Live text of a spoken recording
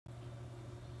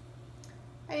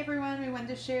Hi everyone, we wanted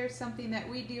to share something that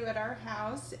we do at our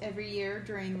house every year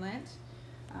during Lent.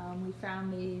 We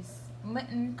found these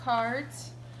Lenten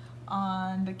cards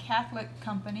on the Catholic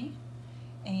Company,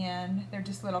 and they're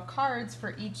just little cards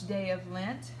for each day of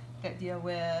Lent that deal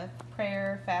with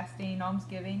prayer, fasting,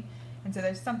 almsgiving, and so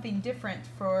there's something different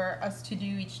for us to do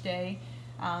each day.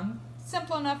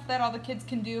 Simple enough that all the kids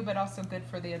can do, but also good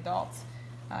for the adults.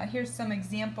 Here's some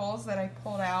examples that I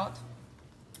pulled out.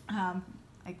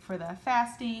 Like for the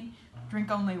fasting,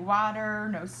 drink only water,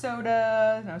 no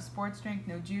soda, no sports drink,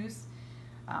 no juice.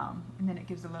 And then it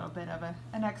gives a little bit of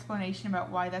an explanation about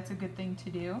why that's a good thing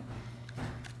to do.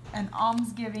 An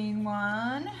almsgiving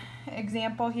one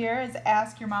example here is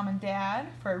ask your mom and dad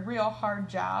for a real hard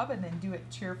job and then do it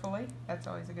cheerfully. That's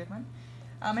always a good one.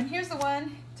 And here's the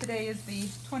one. Today is the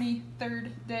 23rd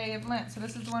day of Lent, so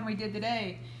this is the one we did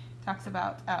today. It talks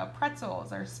about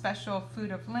pretzels, our special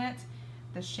food of Lent.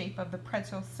 The shape of the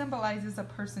pretzel symbolizes a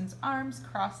person's arms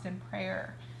crossed in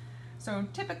prayer. So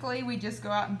typically we just go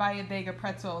out and buy a bag of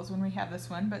pretzels when we have this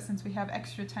one, but since we have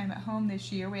extra time at home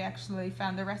this year, we actually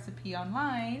found the recipe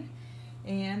online,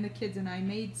 and the kids and I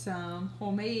made some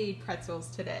homemade pretzels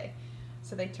today.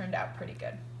 So they turned out pretty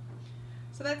good.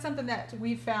 So that's something that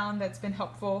we found that's been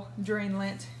helpful during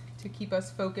Lent to keep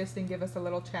us focused and give us a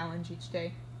little challenge each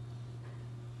day.